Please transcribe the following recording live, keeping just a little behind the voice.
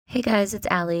Hey guys, it's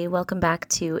Allie. Welcome back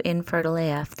to Infertile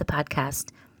AF, the podcast.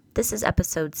 This is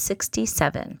episode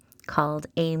 67 called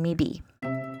Amy B.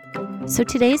 So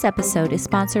today's episode is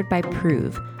sponsored by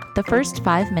Proove, the first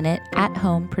 5-minute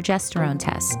at-home progesterone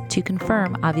test to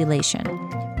confirm ovulation.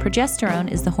 Progesterone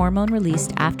is the hormone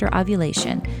released after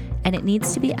ovulation, and it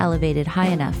needs to be elevated high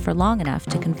enough for long enough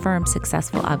to confirm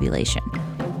successful ovulation.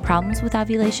 Problems with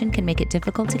ovulation can make it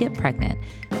difficult to get pregnant,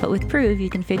 but with Proove, you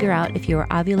can figure out if you are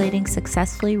ovulating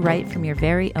successfully right from your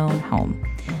very own home.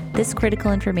 This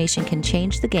critical information can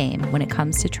change the game when it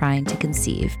comes to trying to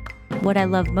conceive. What I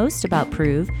love most about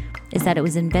Proove is that it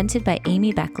was invented by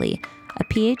Amy Beckley, a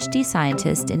PhD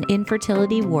scientist and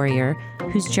infertility warrior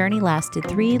whose journey lasted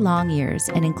 3 long years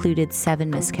and included 7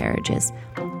 miscarriages.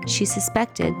 She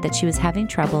suspected that she was having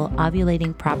trouble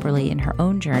ovulating properly in her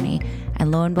own journey,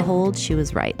 and lo and behold, she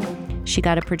was right. She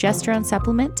got a progesterone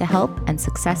supplement to help and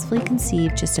successfully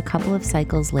conceived just a couple of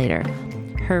cycles later.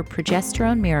 Her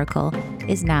progesterone miracle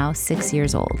is now 6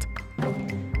 years old.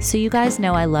 So you guys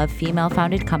know I love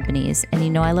female-founded companies, and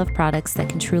you know I love products that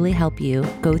can truly help you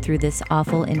go through this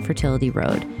awful infertility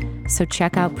road. So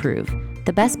check out Proove.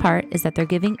 The best part is that they're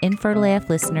giving Infertile AF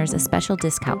listeners a special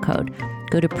discount code.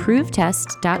 Go to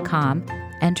ProoveTest.com,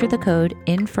 enter the code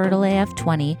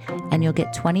InfertileAF20, and you'll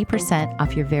get 20%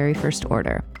 off your very first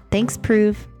order. Thanks,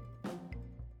 Proove.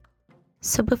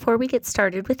 So before we get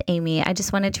started with Amy, I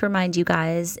just wanted to remind you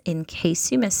guys, in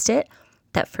case you missed it,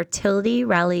 that Fertility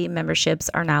Rally memberships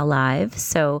are now live.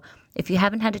 So if you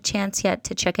haven't had a chance yet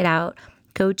to check it out,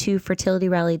 go to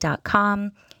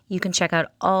fertilityrally.com. You can check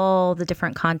out all the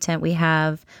different content we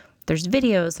have. There's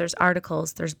videos, there's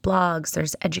articles, there's blogs,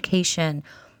 there's education,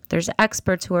 there's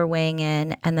experts who are weighing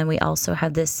in. And then we also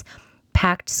have this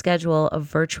packed schedule of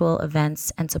virtual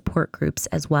events and support groups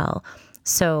as well.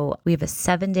 So we have a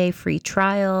 7-day free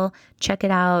trial. Check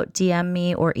it out. DM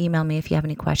me or email me if you have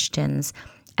any questions.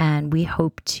 And we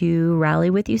hope to rally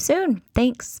with you soon.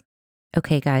 Thanks.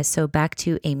 Okay, guys, so back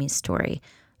to Amy's story.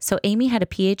 So Amy had a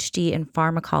PhD in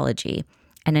pharmacology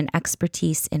and an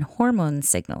expertise in hormone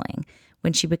signaling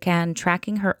when she began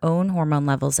tracking her own hormone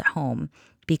levels at home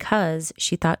because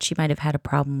she thought she might have had a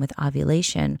problem with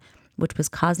ovulation, which was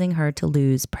causing her to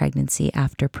lose pregnancy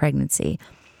after pregnancy.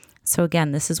 So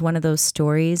again, this is one of those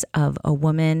stories of a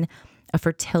woman, a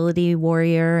fertility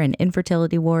warrior, an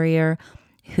infertility warrior,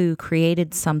 who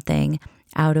created something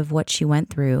out of what she went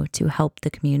through to help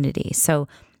the community. So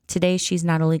today she's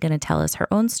not only going to tell us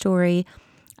her own story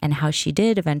and how she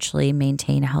did eventually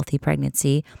maintain a healthy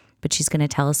pregnancy, but she's going to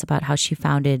tell us about how she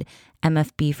founded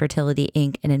MFB Fertility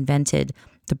Inc. and invented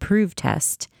the Proove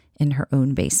test in her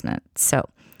own basement. So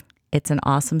it's an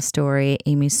awesome story.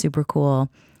 Amy's super cool,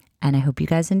 and I hope you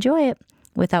guys enjoy it.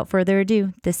 Without further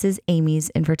ado, this is Amy's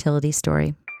infertility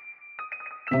story.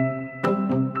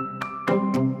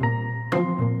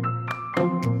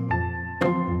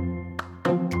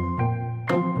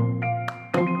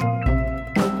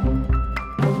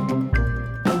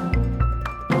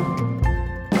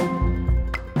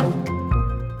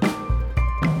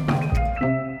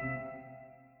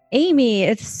 Amy,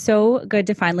 it's so good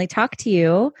to finally talk to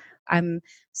you. I'm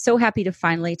so happy to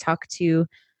finally talk to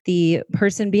the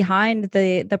person behind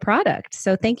the product.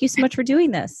 So thank you so much for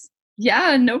doing this.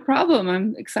 Yeah, no problem.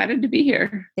 I'm excited to be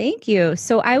here. Thank you.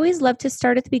 So I always love to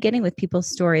start at the beginning with people's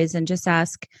stories and just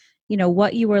ask,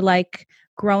 what you were like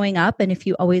growing up and if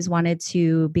you always wanted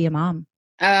to be a mom.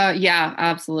 Yeah,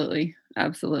 absolutely.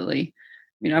 Absolutely.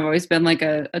 I've always been like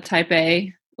a type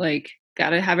A, like got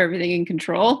to have everything in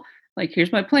control. Like,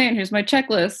 here's my plan. Here's my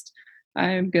checklist.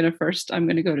 I'm going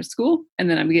to go to school, and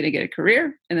then I'm going to get a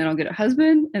career, and then I'll get a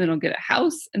husband, and then I'll get a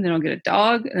house, and then I'll get a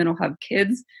dog, and then I'll have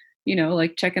kids,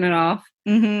 like checking it off.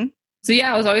 Mm-hmm. So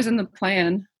yeah, I was always in the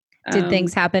plan. Did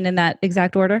things happen in that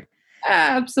exact order?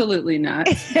 Absolutely not.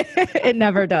 It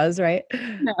never does, right?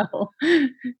 No.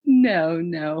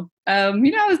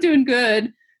 I was doing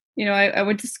good. I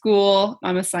went to school.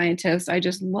 I'm a scientist. I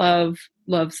just love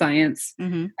science.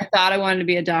 Mm-hmm. I thought I wanted to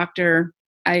be a doctor.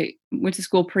 I went to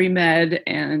school pre-med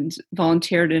and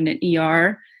volunteered in an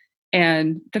ER.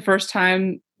 And the first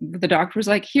time the doctor was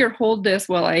like, here, hold this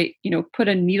while I, put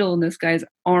a needle in this guy's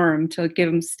arm to give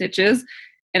him stitches.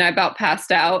 And I about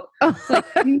passed out. Like,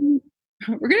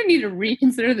 we're going to need to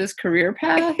reconsider this career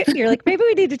path. You're like, maybe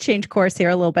we need to change course here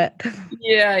a little bit.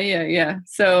 Yeah.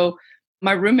 So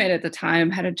my roommate at the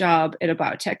time had a job at a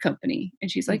biotech company.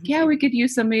 And she's like, yeah, we could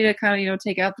use somebody to kind of,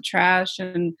 take out the trash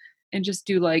and just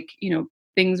do like,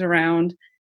 things around.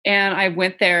 And I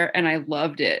went there and I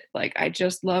loved it. Like, I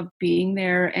just loved being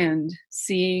there and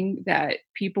seeing that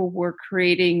people were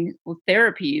creating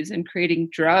therapies and creating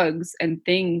drugs and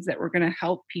things that were going to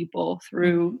help people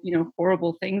through,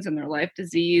 horrible things in their life,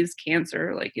 disease,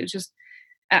 cancer. Like, it was just,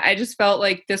 I just felt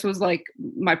like this was like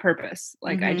my purpose.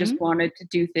 Like, I just wanted to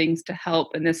do things to help.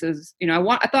 And this is,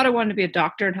 I thought I wanted to be a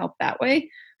doctor and help that way.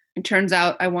 It turns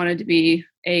out I wanted to be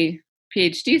a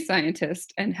PhD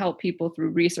scientist and help people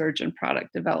through research and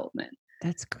product development.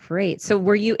 That's great. So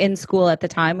were you in school at the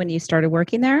time when you started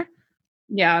working there?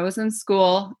 Yeah, I was in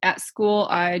school. At school,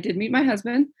 I did meet my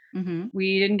husband.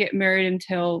 We didn't get married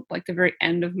until like the very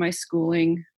end of my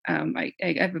schooling. I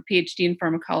have a PhD in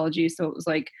pharmacology, so it was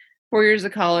like 4 years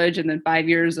of college and then 5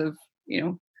 years of,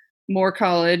 more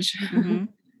college.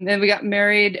 And then we got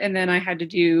married, and then I had to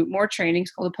do more training.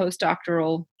 It's called a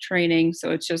postdoctoral training.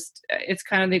 So it's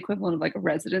kind of the equivalent of like a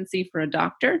residency for a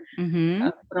doctor,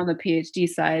 but on the PhD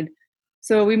side.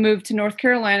 So we moved to North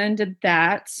Carolina and did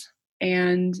that.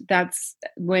 And that's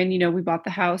when, we bought the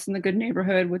house in the good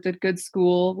neighborhood with a good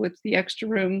school with the extra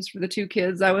rooms for the 2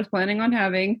 kids I was planning on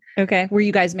having. Okay. Were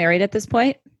you guys married at this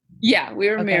point? Yeah, we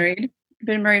were married.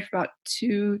 Been married for about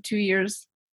two years.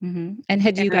 And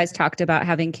had you guys talked about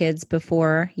having kids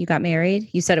before you got married?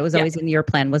 You said it was always in your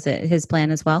plan. Was it his plan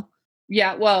as well?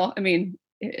 Yeah. Well, I mean,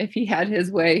 if he had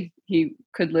his way, he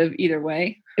could live either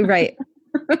way. Right.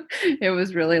 It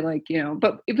was really like,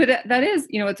 but that is,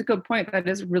 it's a good point. That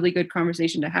is a really good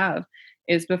conversation to have,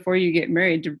 is before you get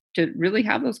married to really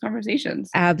have those conversations.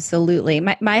 Absolutely.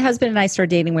 My husband and I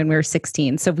started dating when we were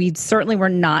 16. So we certainly were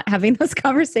not having those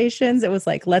conversations. It was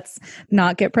like, let's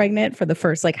not get pregnant for the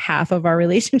first like half of our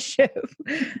relationship.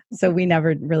 So we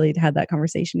never really had that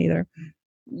conversation either.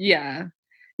 Yeah.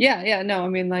 Yeah. No, I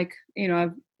mean, like,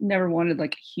 I've never wanted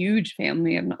like a huge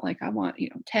family. I'm not like, I want,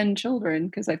 10 children,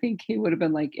 because I think he would have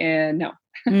been like, no.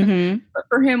 But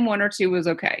for him, 1 or 2 was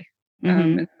okay.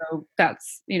 And so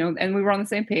that's, and we were on the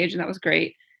same page, and that was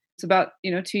great. It's about,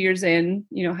 2 years in,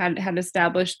 had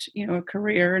established, a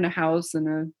career and a house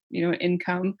and a,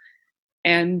 income.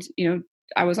 And,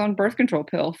 I was on birth control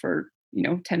pill for,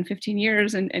 10, 15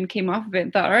 years and came off of it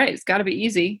and thought, all right, it's got to be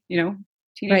easy.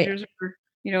 Teenagers are,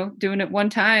 doing it one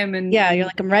time. And you're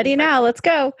like, I'm ready now. Let's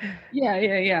go.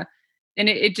 Yeah. And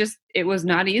it was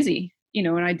not easy.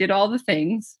 And I did all the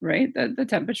things, right? The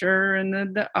temperature and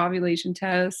the ovulation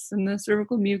tests and the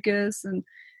cervical mucus and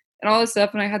all this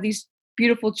stuff. And I had these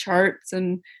beautiful charts,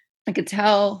 and I could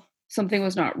tell something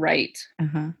was not right.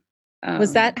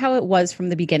 Was that how it was from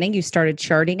the beginning? You started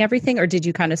charting everything, or did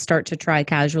you kind of start to try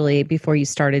casually before you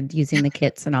started using the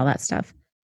kits and all that stuff?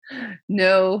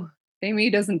 No, Amy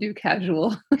doesn't do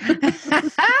casual. It's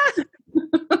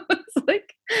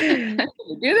like, I'm going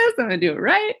to do this. I'm going to do it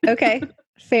right. Okay.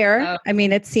 Fair. I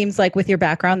mean, it seems like with your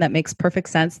background, that makes perfect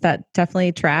sense. That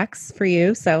definitely tracks for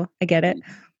you. So I get it.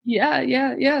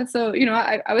 Yeah. So,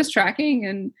 I was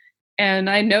tracking and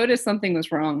I noticed something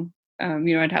was wrong.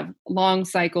 I'd have long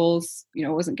cycles,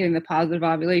 wasn't getting the positive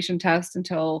ovulation test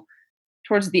until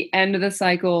towards the end of the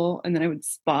cycle. And then I would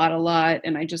spot a lot.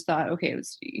 And I just thought, okay, it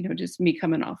was, just me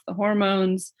coming off the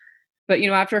hormones. But,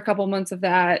 after a couple months of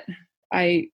that,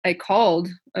 I called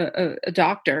a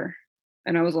doctor,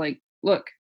 and I was like,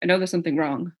 look, I know there's something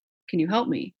wrong. Can you help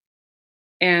me?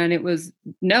 And it was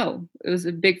no. It was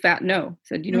a big fat no.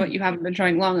 Said, you know what? You haven't been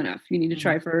trying long enough. You need to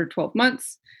try for 12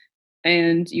 months.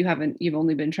 And you've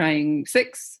only been trying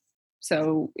 6.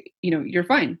 So, you're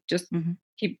fine. Just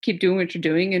keep doing what you're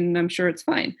doing, and I'm sure it's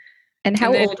fine. And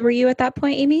how old were you at that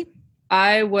point, Amy?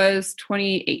 I was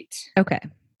 28. Okay.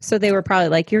 So they were probably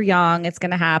like, you're young, it's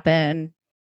going to happen.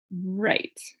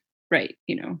 Right.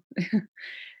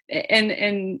 And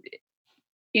and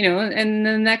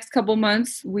the next couple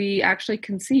months we actually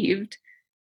conceived,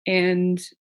 and,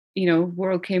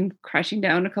 world came crashing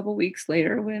down a couple weeks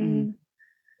later when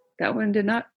that one did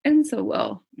not end so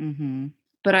well.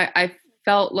 But I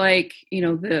felt like,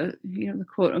 the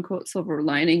quote unquote silver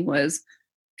lining was,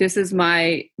 this is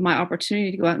my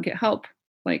opportunity to go out and get help.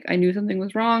 Like, I knew something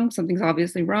was wrong. Something's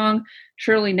obviously wrong.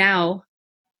 Surely now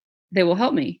they will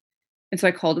help me. And so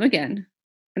I called them again,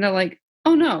 and they're like,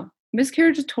 oh no,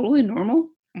 miscarriage is totally normal.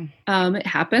 It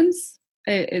happens.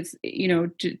 It's,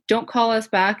 don't call us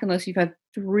back unless you've had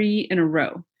 3 in a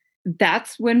row.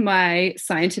 That's when my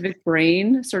scientific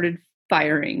brain started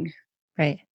firing.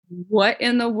 Right. What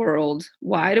in the world?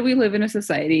 Why do we live in a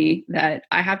society that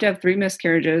I have to have 3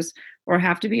 miscarriages or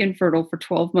have to be infertile for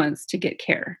 12 months to get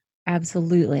care?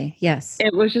 Absolutely. Yes.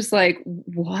 It was just like,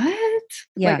 what?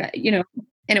 Yeah. Like,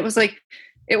 and it was like,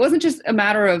 it wasn't just a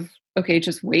matter of, okay,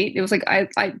 just wait. It was like,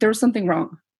 there was something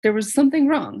wrong. there was something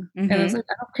wrong. And I was Mm-hmm. like,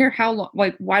 I don't care how long,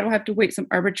 like, why do I have to wait some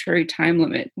arbitrary time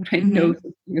limit when I know Mm-hmm.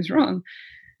 something is wrong?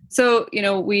 So,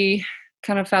 we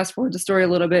kind of fast forward the story a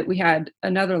little bit. We had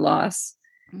another loss,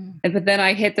 but then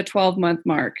I hit the 12-month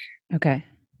mark, Okay.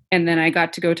 and then I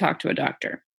got to go talk to a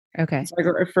doctor. Okay. So I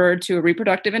got referred to a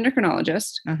reproductive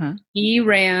endocrinologist. Uh-huh. He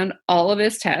ran all of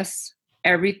his tests.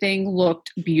 Everything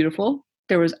looked beautiful.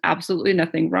 There was absolutely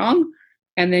nothing wrong.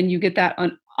 And then you get that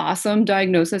awesome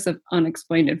diagnosis of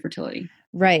unexplained infertility.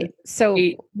 Right. So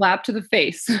A slap to the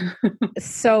face.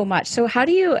 so much. So how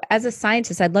do you, as a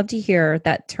scientist, I'd love to hear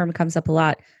that term comes up a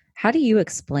lot. How do you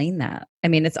explain that? I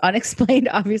mean, it's unexplained,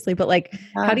 obviously, but like,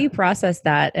 how do you process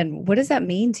that? And what does that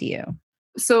mean to you?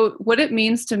 So what it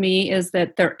means to me is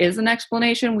that there is an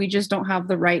explanation. We just don't have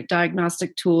the right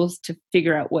diagnostic tools to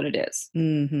figure out what it is.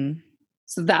 Mm-hmm.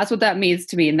 So that's what that means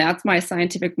to me. And that's my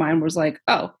scientific mind was like,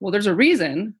 oh, well, there's a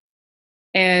reason.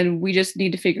 And we just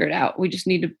need to figure it out. We just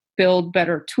need to build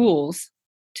better tools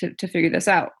to figure this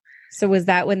out. So was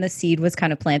that when the seed was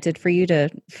kind of planted for you to,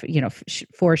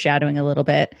 foreshadowing a little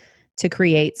bit to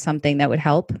create something that would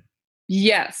help?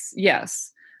 Yes.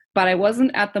 But I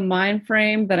wasn't at the mind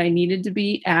frame that I needed to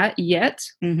be at yet.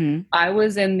 Mm-hmm. I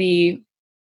was in the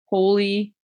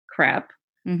holy crap.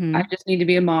 Mm-hmm. I just need to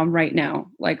be a mom right now.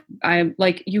 Like I'm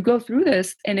like, you go through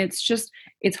this and it's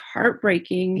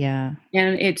heartbreaking. Yeah.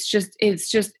 And it's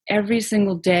just every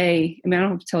single day. I mean, I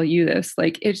don't have to tell you this,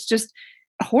 like, it's just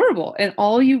horrible. And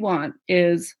all you want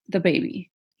is the baby.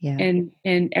 Yeah.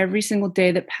 And every single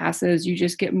day that passes, you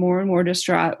just get more and more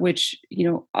distraught, which,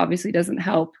 obviously doesn't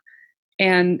help.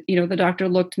 And, the doctor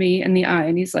looked me in the eye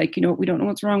and he's like, we don't know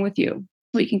what's wrong with you.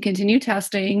 We can continue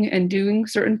testing and doing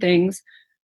certain things,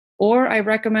 or I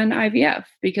recommend IVF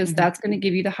because that's going to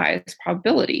give you the highest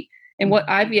probability. And what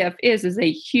IVF is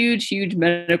a huge, huge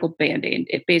medical band-aid.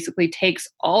 It basically takes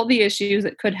all the issues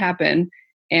that could happen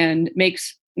and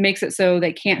makes it so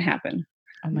they can't happen.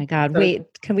 Oh my God. Wait,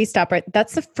 can we stop right?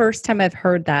 That's the first time I've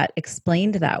heard that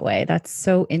explained that way. That's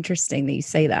so interesting that you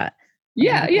say that.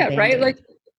 Yeah, right? Like,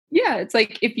 yeah, it's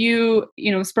like if you,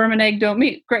 sperm and egg don't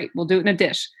meet, great, we'll do it in a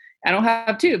dish. I don't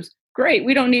have tubes. Great,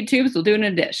 we don't need tubes, we'll do it in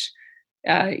a dish.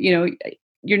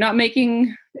 You're not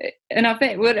making enough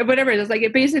egg, whatever it is. Like,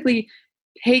 it basically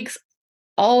takes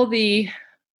all the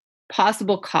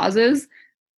possible causes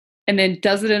and then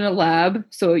does it in a lab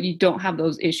so you don't have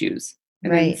those issues,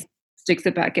 and then sticks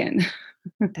it back in.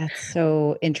 That's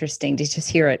so interesting to just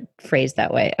hear it phrased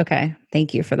that way. Okay.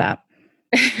 Thank you for that.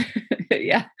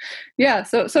 Yeah.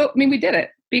 So, I mean, we did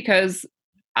it because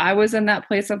I was in that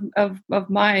place of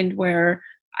mind where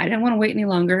I didn't want to wait any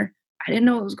longer. I didn't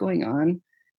know what was going on.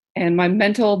 And my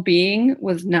mental being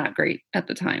was not great at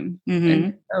the time. Mm-hmm.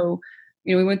 And so,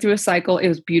 we went through a cycle. It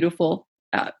was beautiful,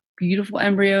 beautiful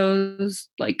embryos,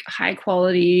 like high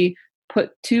quality,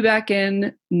 put 2 back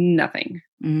in, nothing.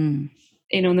 Mm.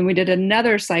 And then we did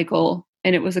another cycle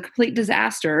and it was a complete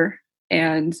disaster.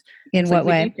 And in what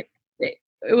way?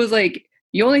 It was like,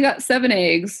 you only got 7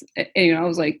 eggs. And, I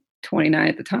was like 29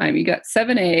 at the time. You got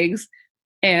 7 eggs.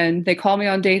 And they call me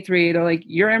on day 3. They're like,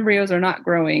 your embryos are not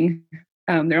growing.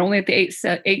 They're only at the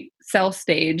 8 cell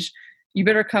stage. You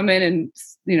better come in and,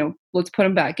 let's put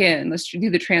them back in. Let's do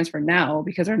the transfer now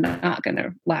because they're not going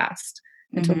to last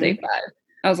until day 5.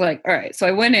 I was like, all right. So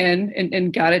I went in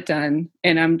and got it done.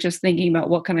 And I'm just thinking about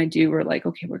what can I do? We're like,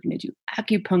 okay, we're going to do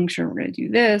acupuncture. We're going to do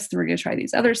this. And we're going to try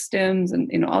these other stems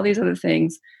and, all these other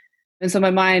things. And so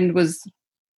my mind was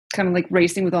kind of like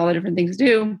racing with all the different things to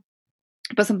do.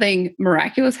 But something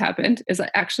miraculous happened is I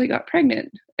actually got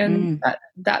pregnant. And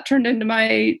that turned into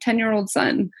my 10-year-old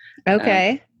son.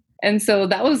 Okay. And so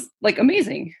that was like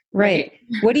amazing. Right.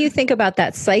 What do you think about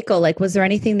that cycle? Like, was there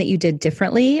anything that you did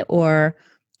differently, or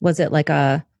was it like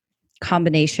a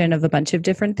combination of a bunch of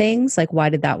different things? Like, why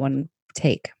did that one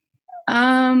take?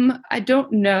 I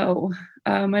don't know.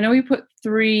 I know we put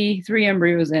three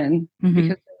embryos in because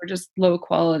they were just low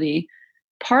quality.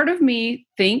 Part of me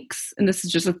thinks, and this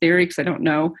is just a theory because I don't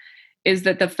know, is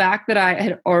that the fact that I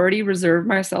had already reserved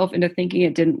myself into thinking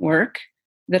it didn't work,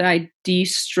 that I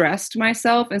de-stressed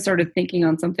myself and started thinking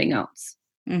on something else.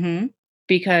 Mm-hmm.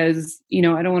 Because, I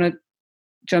don't want to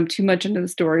jump too much into the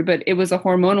story, but it was a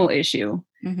hormonal issue.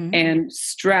 Mm-hmm. And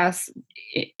stress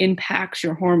impacts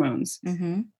your hormones.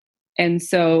 Mm-hmm. And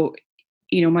so,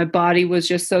 my body was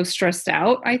just so stressed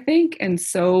out, I think, and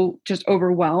so just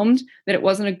overwhelmed that it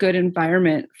wasn't a good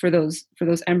environment for those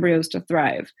embryos to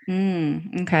thrive.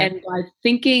 Okay. And by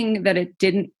thinking that it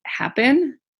didn't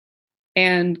happen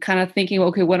and kind of thinking,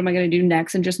 okay, what am I going to do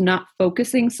next? And just not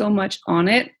focusing so much on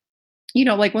it,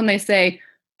 like when they say,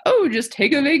 oh, just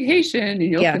take a vacation and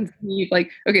you'll conceive,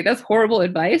 like, okay, that's horrible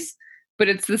advice. but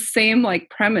it's the same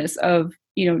like premise of,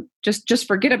 just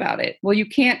forget about it. Well, you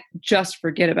can't just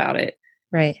forget about it.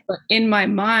 Right. But in my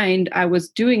mind, I was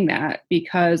doing that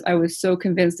because I was so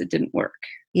convinced it didn't work.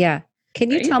 Yeah. Can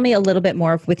you tell me a little bit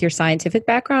more with your scientific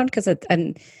background? Because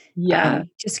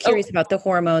just curious about the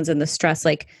hormones and the stress.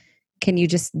 Like, can you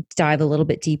just dive a little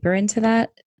bit deeper into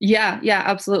that? Yeah,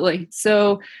 absolutely.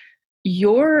 So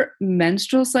your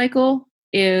menstrual cycle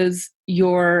is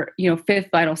your, fifth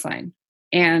vital sign,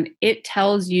 and it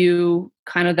tells you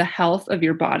kind of the health of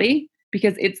your body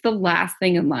because it's the last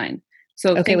thing in line.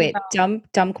 So okay, wait, dumb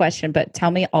question, but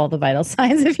tell me all the vital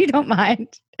signs if you don't mind.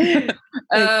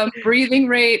 Breathing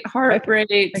rate, heart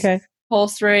rate,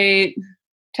 pulse rate,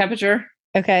 temperature.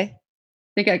 Okay. I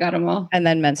think I got them all. And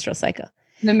then menstrual cycle.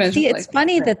 See, it's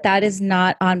funny that is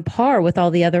not on par with all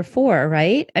the other four,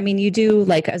 right? I mean, you do,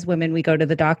 like, as women, we go to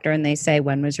the doctor and they say,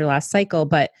 when was your last cycle?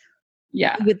 But you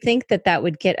would think that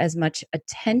would get as much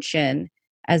attention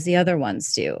as the other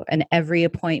ones do, and every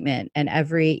appointment and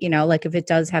every, like if it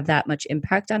does have that much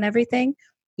impact on everything,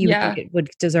 you would think it would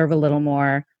deserve a little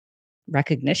more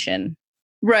recognition.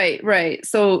 Right.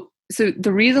 So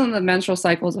the reason the menstrual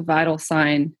cycle is a vital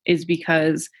sign is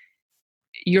because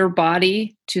your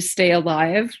body, to stay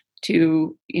alive,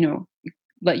 to,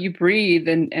 let you breathe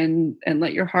and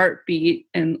let your heart beat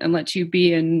and let you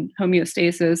be in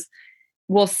homeostasis,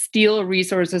 will steal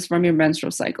resources from your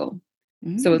menstrual cycle.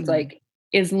 So it's like,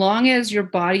 as long as your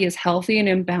body is healthy and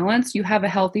in balance, you have a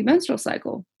healthy menstrual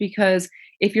cycle. Because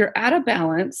if you're out of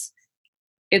balance,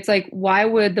 it's like, why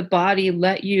would the body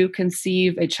let you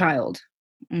conceive a child?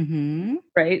 Mm-hmm.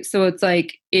 Right. So it's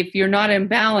like, if you're not in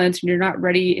balance and you're not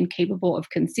ready and capable of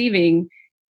conceiving,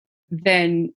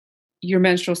 then your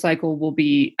menstrual cycle will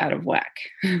be out of whack.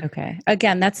 Okay.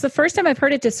 Again, that's the first time I've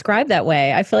heard it described that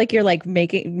way. I feel like you're like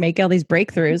making all these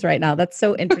breakthroughs right now. That's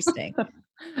so interesting.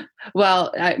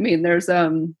 Well, I mean, there's I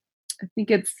think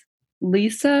it's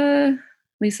Lisa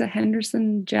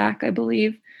Henderson Jack, I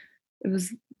believe. It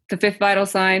was The Fifth Vital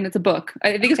Sign. It's a book.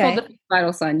 I think it's called The Fifth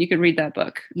Vital Sign. You can read that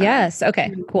book. Yes.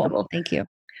 Okay, cool. Thank you.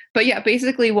 But yeah,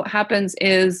 basically what happens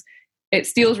is it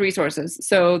steals resources.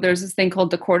 So there's this thing called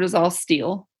the cortisol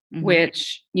steal,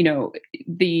 which,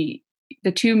 the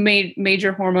two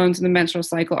major hormones in the menstrual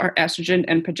cycle are estrogen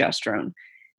and progesterone.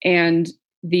 And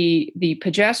the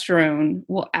progesterone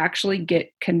will actually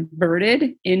get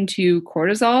converted into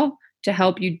cortisol to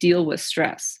help you deal with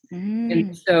stress.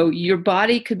 And so your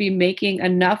body could be making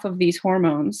enough of these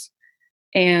hormones,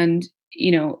 and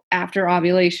after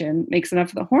ovulation makes enough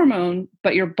of the hormone,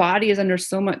 but your body is under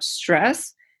so much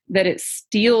stress that it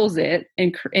steals it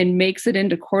and makes it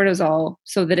into cortisol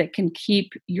so that it can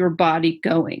keep your body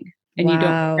going and you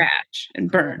don't crash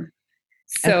and burn.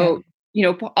 So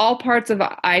all parts of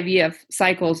IVF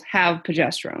cycles have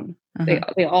progesterone.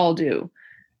 They all do.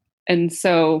 And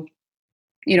so,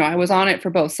 I was on it for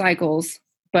both cycles,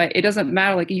 but it doesn't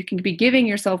matter. Like, you can be giving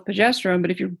yourself progesterone,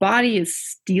 but if your body is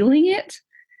stealing it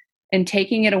and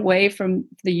taking it away from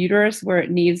the uterus where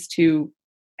it needs to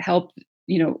help,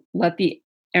 let the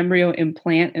embryo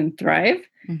implant and thrive,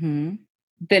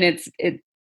 then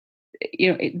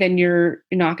then you're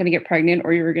not going to get pregnant,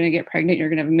 or you're going to get pregnant, you're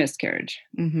going to have a miscarriage.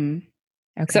 Okay.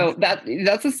 So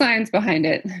that's the science behind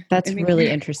it. That's really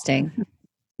interesting.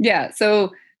 Yeah.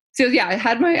 So yeah, I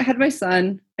had my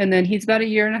son, and then he's about 1.5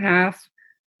 years.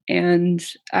 And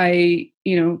I,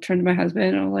 turned to my husband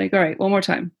and I'm like, all right,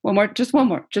 just one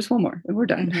more, and we're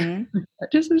done.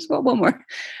 just one more.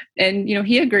 And,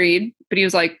 he agreed, but he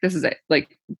was like, this is it.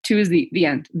 Like, 2 is the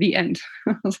end.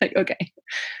 I was like, okay.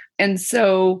 And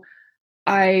so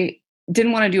I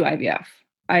didn't want to do IVF.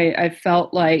 I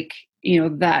felt like,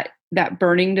 that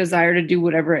burning desire to do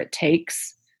whatever it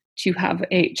takes to have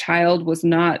a child was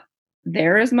not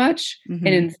there as much. And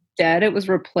instead it was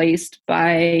replaced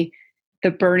by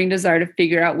the burning desire to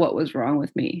figure out what was wrong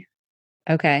with me.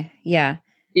 Okay. Yeah.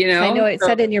 I know it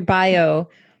said in your bio,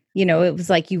 it was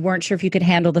like you weren't sure if you could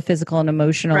handle the physical and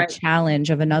emotional challenge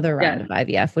of another round of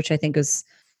IVF, which I think is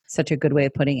such a good way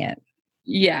of putting it.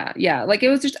 Yeah. Like, I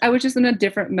was just in a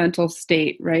different mental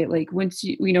state, right? Like, once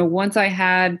once I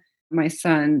had my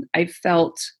son, I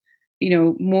felt,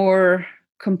 more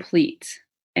complete,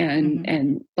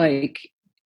 and like,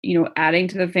 adding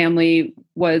to the family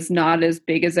was not as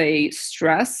big as a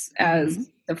stress as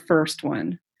the first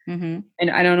one. And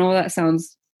I don't know, that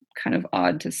sounds kind of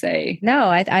odd to say. No,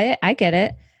 I get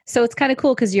it. So it's kind of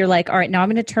cool because you're like, all right, now I'm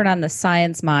going to turn on the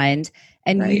science mind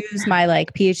and use my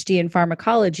like PhD in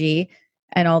pharmacology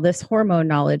and all this hormone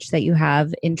knowledge that you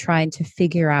have in trying to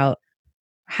figure out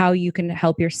how you can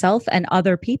help yourself and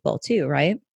other people too,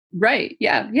 right? Right.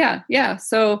 Yeah.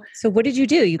 So what did you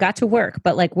do? You got to work,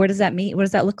 but like, what does that mean? What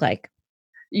does that look like?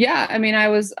 Yeah, I mean,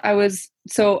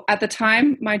 so at the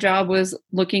time, my job was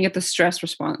looking at the stress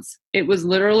response. It was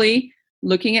literally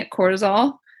looking at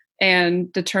cortisol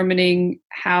and determining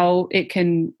how it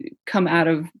can come out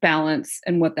of balance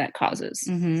and what that causes.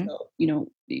 Mm-hmm. So,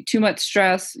 too much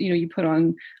stress, you put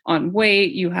on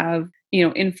weight, you have,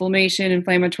 inflammation,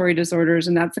 inflammatory disorders,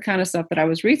 and that's the kind of stuff that I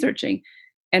was researching.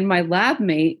 And my lab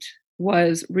mate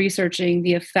was researching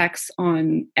the effects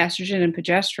on estrogen and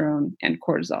progesterone and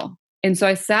cortisol. And so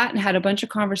I sat and had a bunch of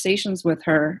conversations with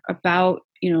her about,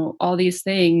 all these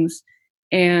things,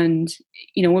 and,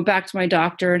 went back to my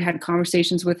doctor and had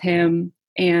conversations with him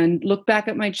and looked back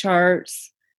at my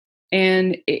charts.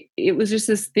 And it was just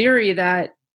this theory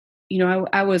that,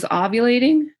 I was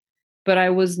ovulating, but I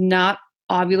was not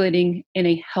ovulating in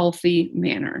a healthy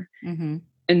manner. Mm-hmm.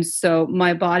 And so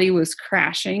my body was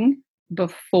crashing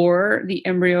before the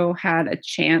embryo had a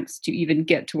chance to even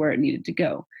get to where it needed to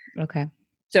go. Okay.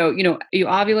 So, you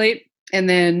ovulate, and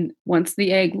then once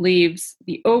the egg leaves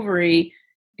the ovary,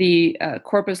 the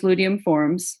corpus luteum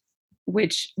forms,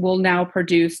 which will now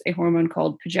produce a hormone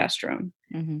called progesterone.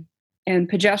 Mm-hmm. And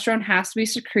progesterone has to be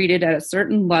secreted at a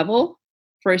certain level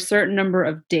for a certain number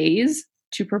of days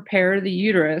to prepare the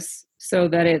uterus so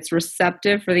that it's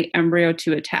receptive for the embryo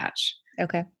to attach.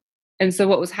 Okay. And so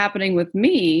what was happening with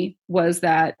me was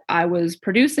that I was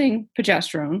producing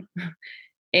progesterone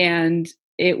and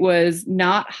it was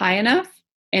not high enough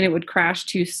and it would crash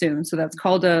too soon. So that's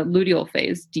called a luteal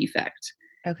phase defect.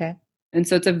 Okay. And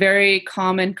so it's a very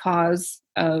common cause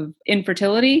of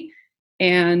infertility,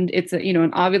 and it's an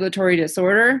ovulatory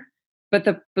disorder. But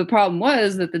the problem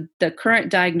was that the current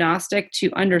diagnostic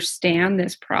to understand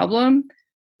this problem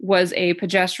was a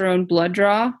progesterone blood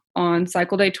draw on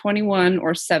cycle day 21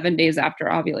 or 7 days after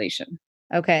ovulation.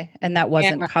 Okay. And that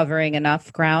wasn't covering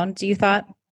enough ground, you thought?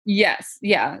 Yes.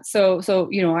 Yeah. So,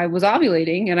 I was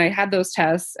ovulating and I had those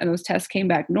tests, and those tests came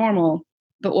back normal.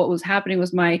 But what was happening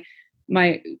was my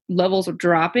levels were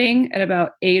dropping at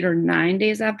about 8 or 9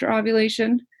 days after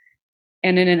ovulation.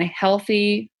 And in a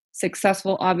healthy,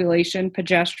 successful ovulation,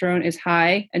 progesterone is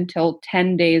high until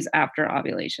 10 days after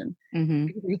ovulation. Mm-hmm.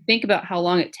 If you think about how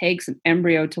long it takes an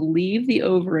embryo to leave the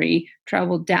ovary,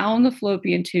 travel down the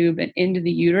fallopian tube and into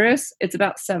the uterus, it's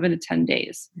about 7 to 10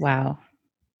 days. Wow.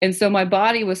 And so my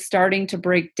body was starting to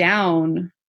break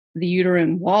down the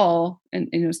uterine wall and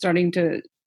starting to,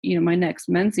 my next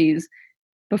menses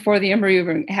before the embryo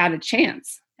even had a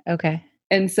chance. Okay.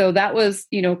 And so that was,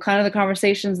 kind of the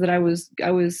conversations that I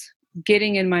was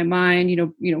getting in my mind,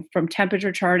 from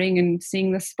temperature charting and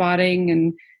seeing the spotting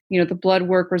and, the blood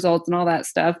work results and all that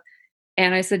stuff.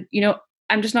 And I said,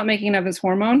 I'm just not making enough of this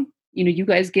hormone. You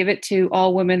guys give it to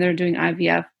all women that are doing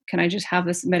IVF. Can I just have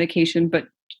this medication, but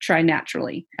try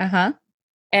naturally? Uh-huh.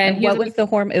 And what was the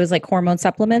hormone? It was like hormone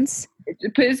supplements?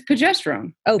 It's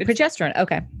progesterone. Oh, progesterone.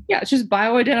 Okay. Yeah, it's just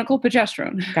bioidentical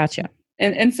progesterone. Gotcha.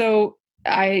 And so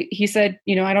he said,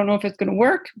 I don't know if it's going to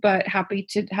work, but happy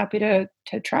to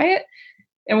try it.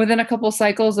 And within a couple of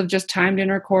cycles of just timed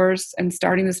intercourse and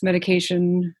starting this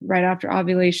medication right after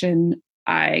ovulation,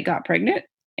 I got pregnant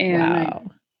and I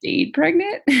stayed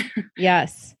pregnant.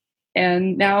 Yes.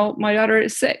 And now my daughter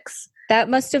is 6. That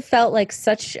must have felt like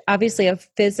such, obviously, a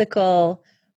physical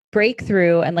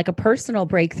breakthrough and like a personal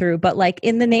breakthrough, but like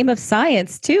in the name of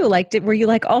science too. Like, were you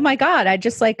like, oh my God, I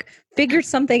just like figured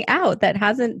something out that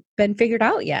hasn't been figured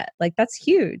out yet? Like, that's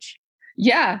huge.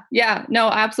 Yeah. No,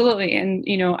 absolutely. And,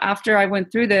 after I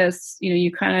went through this,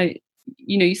 you kind of,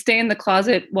 you stay in the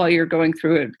closet while you're going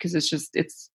through it because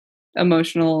it's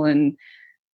emotional. And,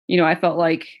 I felt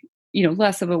like,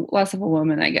 less of a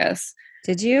woman, I guess.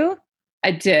 Did you?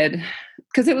 I did.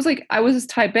 Because it was like, I was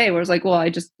type A where I was like, well, I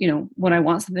just, when I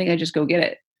want something, I just go get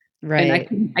it. Right.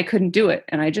 And I couldn't do it.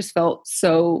 And I just felt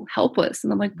so helpless.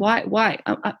 And I'm like, why?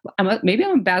 Maybe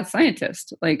I'm a bad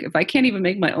scientist. Like if I can't even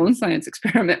make my own science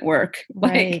experiment work,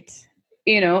 right.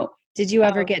 Did you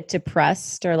ever get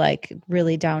depressed or like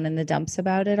really down in the dumps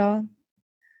about it all?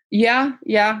 Yeah,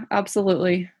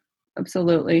 absolutely.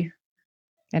 Absolutely.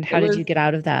 And how did you get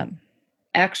out of that?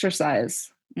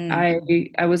 Exercise. I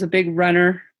was a big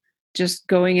runner, just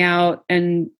going out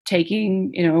and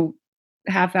taking,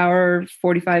 half hour,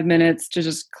 45 minutes to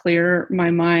just clear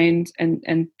my mind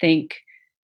and think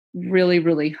really,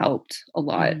 really helped a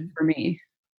lot for me.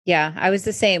 Yeah. I was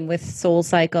the same with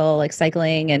SoulCycle, like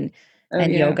cycling and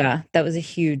yoga. That was a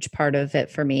huge part of it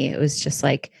for me. It was just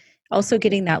like also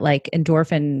getting that like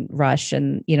endorphin rush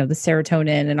and, the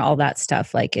serotonin and all that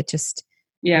stuff. Like it just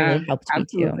really helped me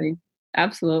too.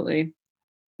 Absolutely.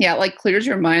 Yeah. Like clears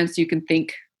your mind so you can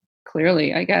think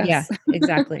clearly, I guess. Yeah,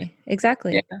 exactly.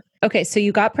 Yeah. Okay. So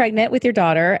you got pregnant with your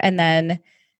daughter and then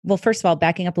Well, first of all,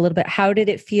 backing up a little bit, how did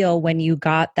it feel when you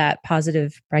got that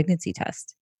positive pregnancy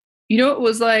test? It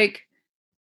was like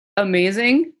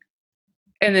amazing.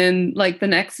 And then like the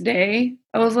next day,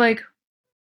 I was like,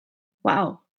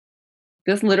 wow,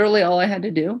 that's literally all I had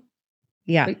to do.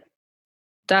 Yeah. Like,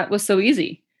 that was so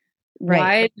easy. Right.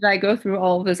 Why did I go through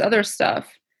all of this other stuff?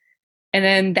 And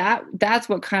then that's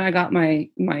what kind of got my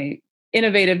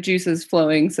innovative juices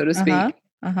flowing, so to speak. Uh-huh.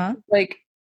 Uh-huh. Like,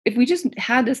 if we just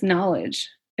had this knowledge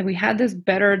and we had this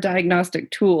better diagnostic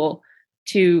tool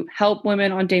to help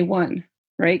women on day one,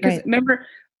 right? Because Right. remember,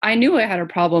 I knew I had a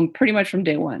problem pretty much from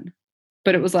day one,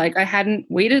 but it was like I hadn't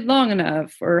waited long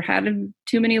enough or had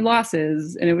too many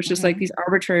losses, and it was just like these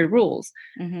arbitrary rules.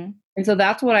 Mm-hmm. And so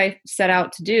that's what I set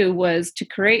out to do, was to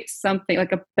create something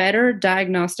like a better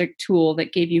diagnostic tool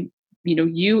that gave you,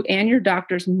 you and your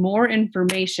doctors more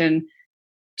information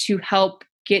to help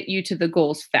get you to the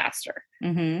goals faster.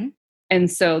 Mm-hmm. And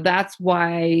so that's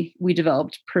why we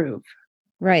developed Prove.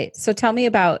 Right. So tell me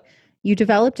about, you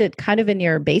developed it kind of in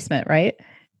your basement, right?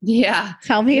 Yeah.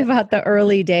 Tell me about the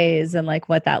early days and like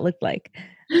what that looked like.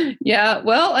 Yeah.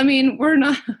 Well, I mean,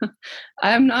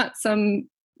 I'm not some,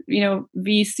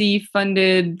 VC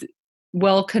funded,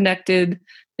 well connected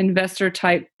investor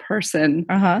type person.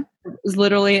 Uh-huh. I was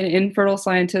literally an infertile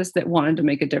scientist that wanted to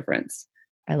make a difference.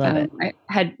 I love it. I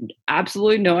had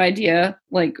absolutely no idea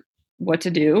like what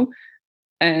to do.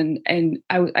 And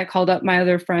I called up my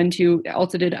other friend who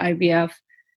also did IVF,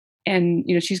 and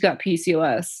she's got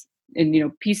PCOS, and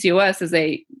PCOS is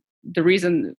the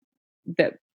reason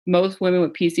that most women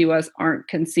with PCOS aren't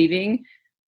conceiving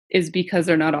is because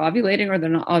they're not ovulating, or they're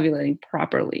not ovulating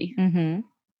properly. Mm-hmm.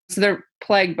 So they're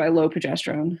plagued by low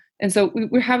progesterone. And so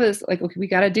we have this like, okay, we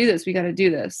got to do this. We got to do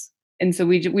this. And so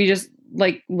we just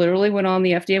like literally went on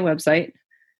the FDA website.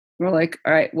 We're like,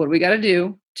 all right, what do we got to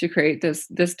do to create this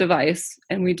device?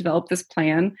 And we developed this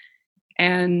plan.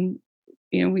 And,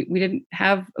 we didn't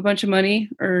have a bunch of money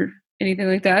or anything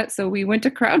like that. So we went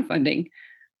to crowdfunding.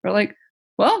 We're like,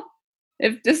 well,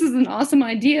 if this is an awesome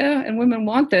idea and women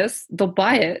want this, they'll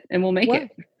buy it and we'll make it.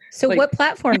 So like, what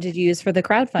platform did you use for the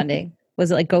crowdfunding?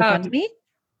 Was it like GoFundMe?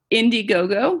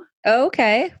 Indiegogo. Oh,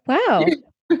 okay. Wow.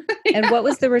 Yeah. And what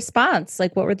was the response?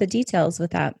 Like, what were the details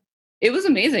with that? It was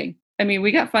amazing. I mean,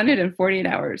 we got funded in 48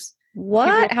 hours.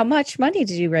 What? How much money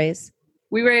did you raise?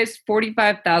 We raised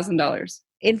 $45,000.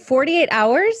 In 48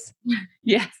 hours?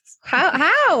 Yes.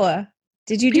 How?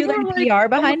 Did you do like PR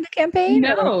behind the campaign?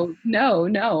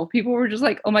 No. People were just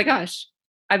like, oh my gosh,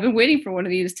 I've been waiting for one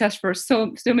of these tests for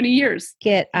so many years.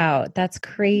 Get out. That's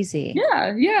crazy.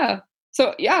 Yeah.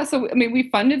 So I mean, we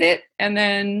funded it, and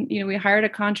then, we hired a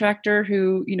contractor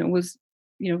who, was,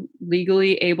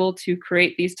 legally able to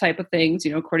create these type of things,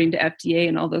 according to FDA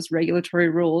and all those regulatory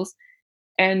rules.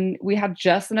 And we had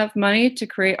just enough money to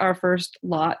create our first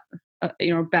lot,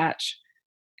 batch.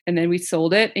 And then we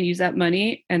sold it and used that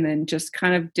money, and then just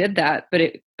kind of did that.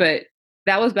 But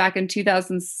that was back in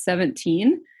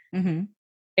 2017. Mm-hmm.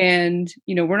 And,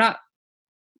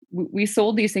 we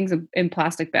sold these things in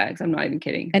plastic bags. I'm not even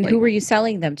kidding. And who were you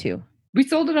selling them to? We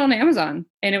sold it on Amazon,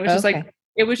 and it was just like,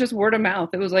 it was just word of mouth.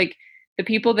 It was like the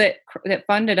people that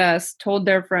funded us told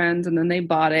their friends, and then they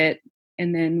bought it.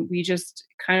 And then we just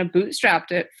kind of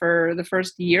bootstrapped it for the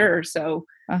first year or so.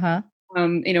 Uh-huh.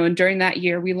 And during that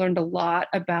year, we learned a lot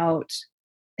about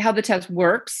how the test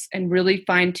works and really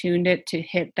fine-tuned it to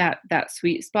hit that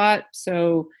sweet spot.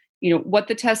 So, what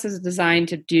the test is designed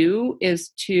to do is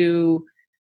to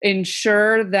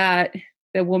ensure that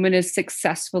the woman is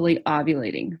successfully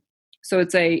ovulating. So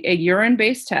it's a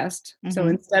urine-based test. Mm-hmm. So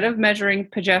instead of measuring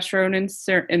progesterone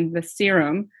in the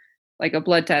serum, like a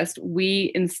blood test,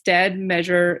 we instead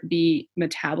measure the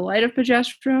metabolite of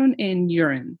progesterone in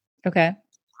urine. Okay.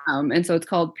 And so it's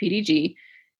called PDG.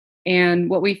 And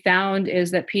what we found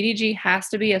is that PDG has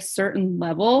to be a certain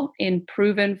level in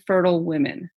proven fertile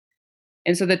women.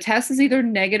 And so the test is either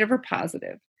negative or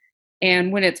positive.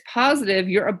 And when it's positive,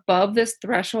 you're above this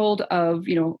threshold of,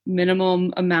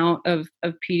 minimum amount of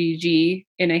PDG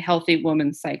in a healthy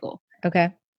woman's cycle.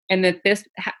 Okay. And that this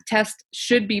test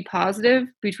should be positive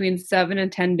between 7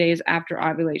 and 10 days after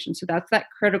ovulation. So that's that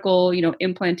critical,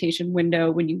 implantation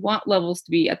window when you want levels to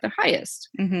be at their highest.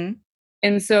 Mm-hmm.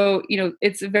 And so,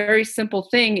 it's a very simple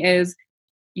thing is,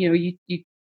 you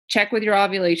check with your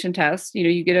ovulation test,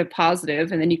 you get a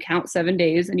positive, and then you count 7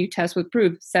 days and you test with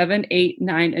Prove 7, 8,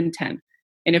 9, and 10.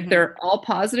 And if they're all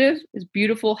positive, it's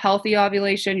beautiful, healthy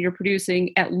ovulation. You're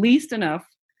producing at least enough,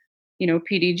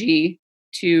 PDG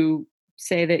to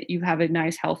say that you have a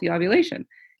nice, healthy ovulation.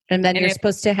 And then you're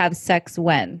supposed to have sex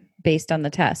when, based on the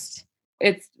test?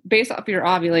 it's based off your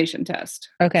ovulation test.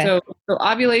 Okay. So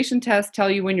ovulation tests tell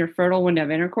you when you're fertile, when to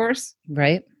have intercourse.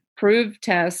 Right. Proved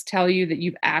tests tell you that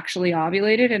you've actually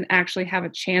ovulated and actually have a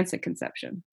chance at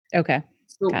conception. Okay.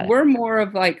 So we're more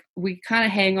of like, we kind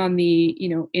of hang on the,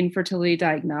 infertility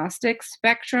diagnostic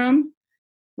spectrum,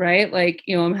 right? Like,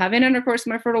 I'm having intercourse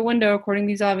in my fertile window according to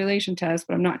these ovulation tests,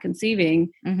 but I'm not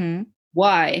conceiving. Mm-hmm.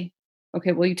 Why?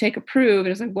 Okay, well, you take a Proove, and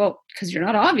it's like, well, because you're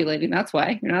not ovulating. That's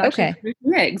why you're not actually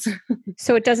producing eggs.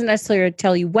 So it doesn't necessarily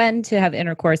tell you when to have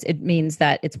intercourse. It means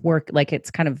that it's like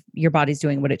it's kind of your body's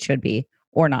doing what it should be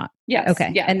or not. Yes. Okay.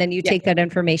 Yeah. And then you take that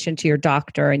information to your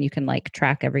doctor and you can like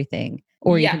track everything,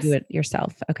 or you can do it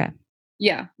yourself. Okay.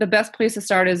 Yeah. The best place to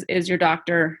start is your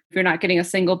doctor. If you're not getting a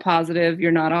single positive,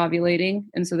 you're not ovulating.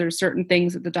 And so there's certain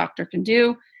things that the doctor can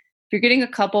do. If you're getting a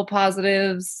couple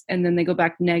positives and then they go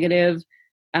back negative,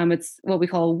 it's what we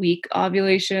call a weak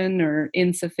ovulation or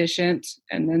insufficient.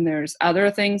 And then there's other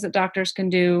things that doctors can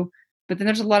do. But then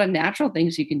there's a lot of natural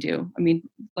things you can do. I mean,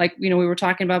 like, we were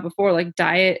talking about before, like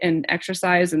diet and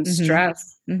exercise and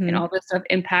stress and all this stuff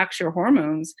impacts your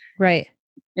hormones. Right.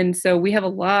 And so we have a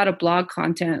lot of blog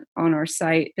content on our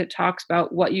site that talks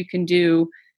about what you can do,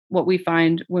 what we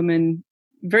find women,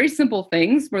 very simple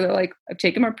things where they're like, I've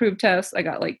taken my Proove test. I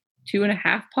got like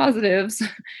 2.5 positives.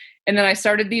 And then I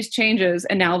started these changes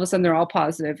and now all of a sudden they're all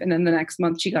positive. And then the next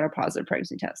month she got her positive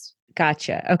pregnancy test.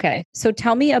 Gotcha. Okay. So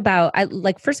tell me about,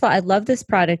 first of all, I love this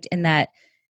product in that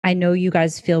I know you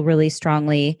guys feel really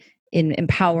strongly in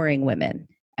empowering women.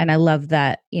 And I love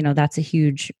that, that's a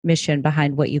huge mission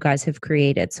behind what you guys have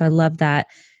created. So I love that.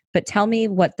 But tell me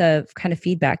what the kind of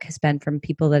feedback has been from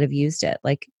people that have used it.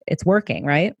 Like, it's working,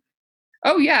 right?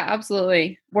 Oh yeah,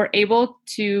 absolutely. We're able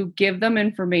to give them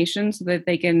information so that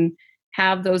they can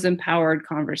have those empowered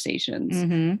conversations.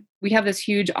 Mm-hmm. We have this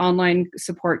huge online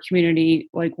support community.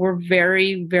 Like, we're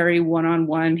very, very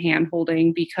one-on-one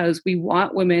hand-holding because we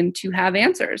want women to have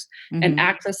answers and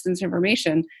access this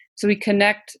information. So we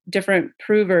connect different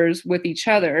provers with each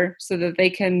other so that they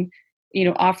can,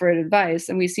 offer advice.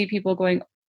 And we see people going,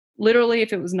 literally,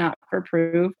 if it was not for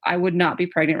Proove, I would not be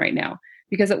pregnant right now,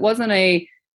 because it wasn't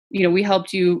we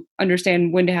helped you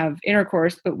understand when to have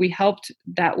intercourse, but we helped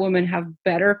that woman have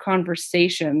better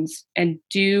conversations and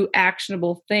do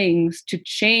actionable things to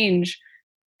change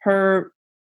her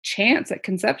chance at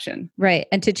conception. Right.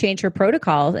 And to change her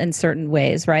protocol in certain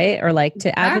ways, right? Or like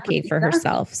to advocate for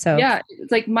herself. So yeah,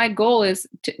 it's like, my goal is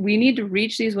we need to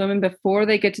reach these women before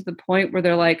they get to the point where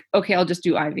they're like, okay, I'll just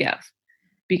do IVF.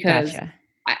 Because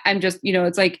I'm just,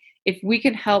 it's like, if we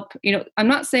can help, I'm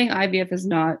not saying IVF is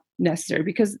not necessary,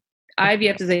 because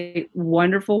IVF is a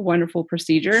wonderful, wonderful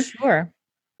procedure. Sure.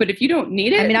 But if you don't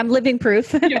need it, I mean, I'm living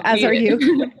proof, as are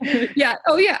you. Yeah.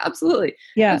 Oh yeah, absolutely.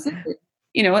 Yeah. Absolutely.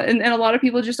 And a lot of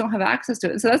people just don't have access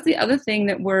to it. So that's the other thing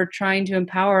that we're trying to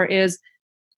empower is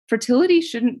fertility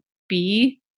shouldn't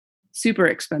be super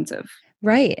expensive.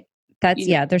 Right. That's,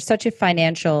 there's such a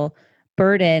financial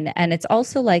burden. And it's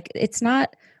also like, it's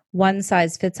not one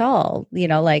size fits all,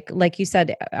 like you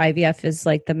said, IVF is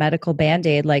like the medical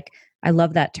Band-Aid. Like, I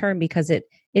love that term because it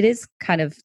is kind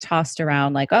of tossed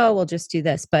around like, oh, we'll just do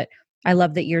this. But I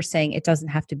love that you're saying it doesn't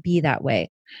have to be that way.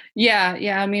 Yeah.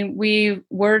 Yeah. I mean,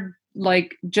 we're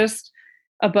like just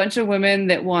a bunch of women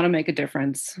that want to make a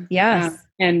difference. Yes.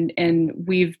 And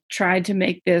we've tried to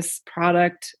make this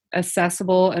product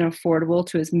accessible and affordable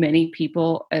to as many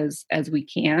people as we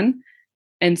can.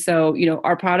 And so,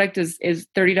 our product is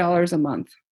 $30 a month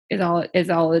is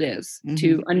all it is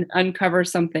to uncover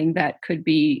something that could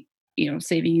be,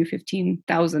 saving you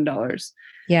 $15,000.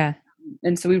 Yeah.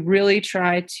 And so we really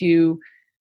try to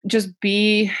just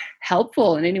be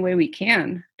helpful in any way we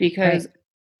can, because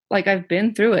like, I've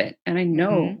been through it and I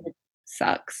know it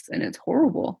sucks and it's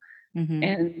horrible.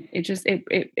 And it just,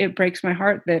 it breaks my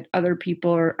heart that other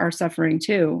people are suffering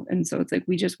too. And so it's like,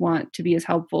 we just want to be as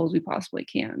helpful as we possibly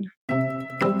can.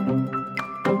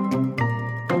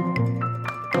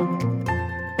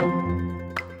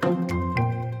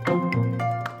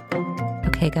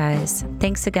 Okay, guys,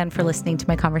 thanks again for listening to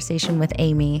my conversation with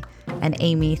Amy. And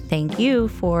Amy, thank you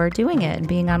for doing it and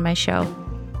being on my show.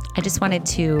 I just wanted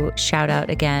to shout out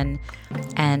again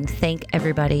and thank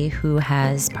everybody who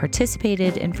has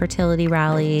participated in Fertility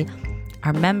Rally,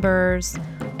 our members,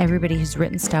 everybody who's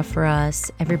written stuff for us,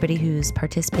 everybody who's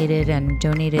participated and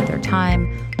donated their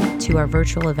time to our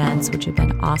virtual events, which have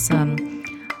been awesome.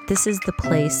 This is the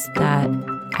place that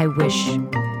I wish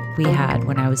we had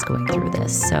when I was going through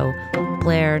this. So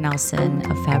Blair Nelson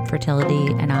of Fab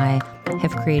Fertility and I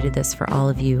have created this for all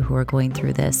of you who are going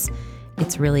through this.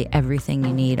 It's really everything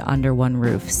you need under one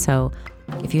roof. So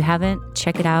if you haven't,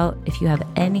 check it out. If you have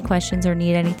any questions or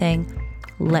need anything,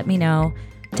 let me know.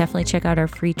 Definitely check out our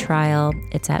free trial.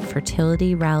 It's at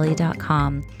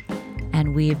fertilityrally.com.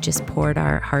 And we've just poured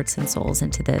our hearts and souls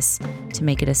into this to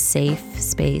make it a safe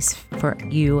space for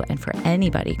you and for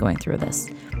anybody going through this.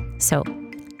 So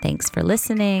thanks for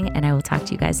listening, and I will talk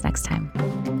to you guys next time.